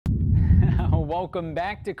welcome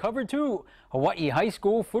back to Cover 2, Hawaii High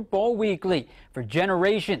School Football Weekly. For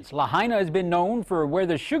generations, Lahaina has been known for where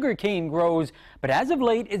the sugar cane grows, but as of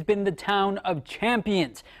late, it's been the town of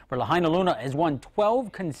champions, where Lahainaluna has won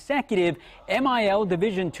 12 consecutive MIL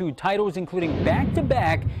Division II titles, including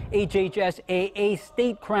back-to-back HHSAA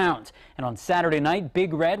state crowns. And on Saturday night,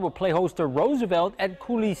 Big Red will play host to Roosevelt at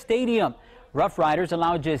Cooley Stadium. Rough Riders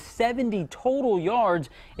allowed just 70 total yards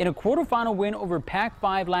in a quarterfinal win over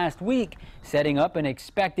Pac-5 last week, setting up an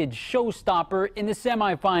expected showstopper in the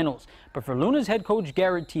semifinals. But for Luna's head coach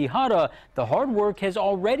Garrett Tihara, the hard work has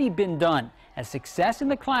already been done, as success in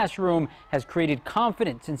the classroom has created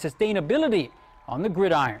confidence and sustainability on the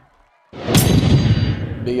gridiron.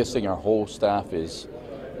 Biggest thing our whole staff is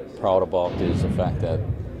proud about is the fact that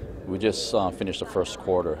we just finished the first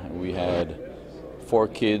quarter and we had 4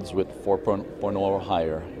 kids with 4.0 or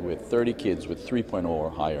higher, with 30 kids with 3.0 or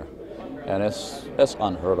higher, and that's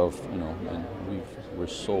unheard of, you know. And we're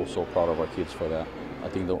so proud of our kids for that. I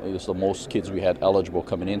think it's the most kids we had eligible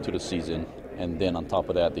coming into the season, and then on top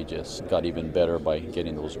of that, they just got even better by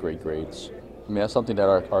getting those great grades. I mean, that's something that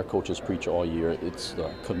our coaches preach all year. It's the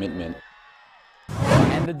commitment.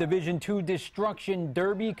 And the Division II Destruction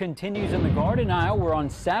Derby continues in the Garden Isle, where on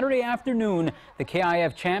Saturday afternoon, the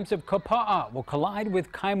KIF champs of Kapaa will collide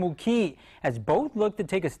with Kaimuki, as both look to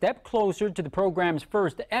take a step closer to the program's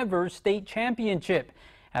first ever state championship.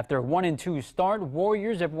 After a 1-2 start,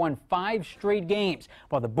 Warriors have won 5 straight games,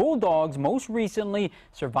 while the Bulldogs most recently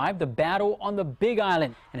survived the battle on the Big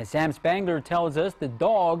Island. And as Sam Spangler tells us, the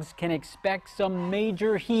Dogs can expect some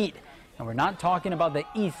major heat. And we're not talking about the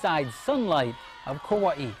east side sunlight of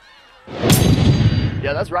Kauai.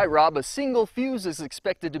 Yeah, that's right, Rob. A single fuse is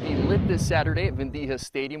expected to be lit this Saturday at Vindiha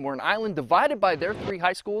Stadium, where an island divided by their 3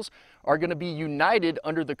 high schools are going to be united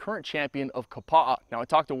under the current champion of Kapaa. Now, I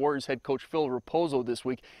talked to Warriors head coach Phil Raposo this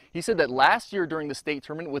week. He said that last year during the state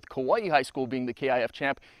tournament, with Kauai High School being the KIF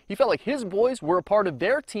champ, he felt like his boys were a part of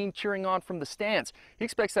their team cheering on from the stands. He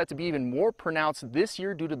expects that to be even more pronounced this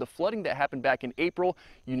year due to the flooding that happened back in April,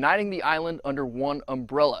 uniting the island under one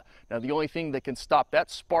umbrella. Now, the only thing that can stop that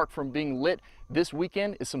spark from being lit this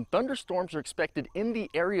weekend is some thunderstorms are expected in the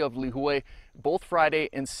area of Lihue both Friday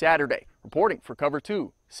and Saturday. Reporting for Cover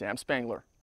 2, Sam Spangler.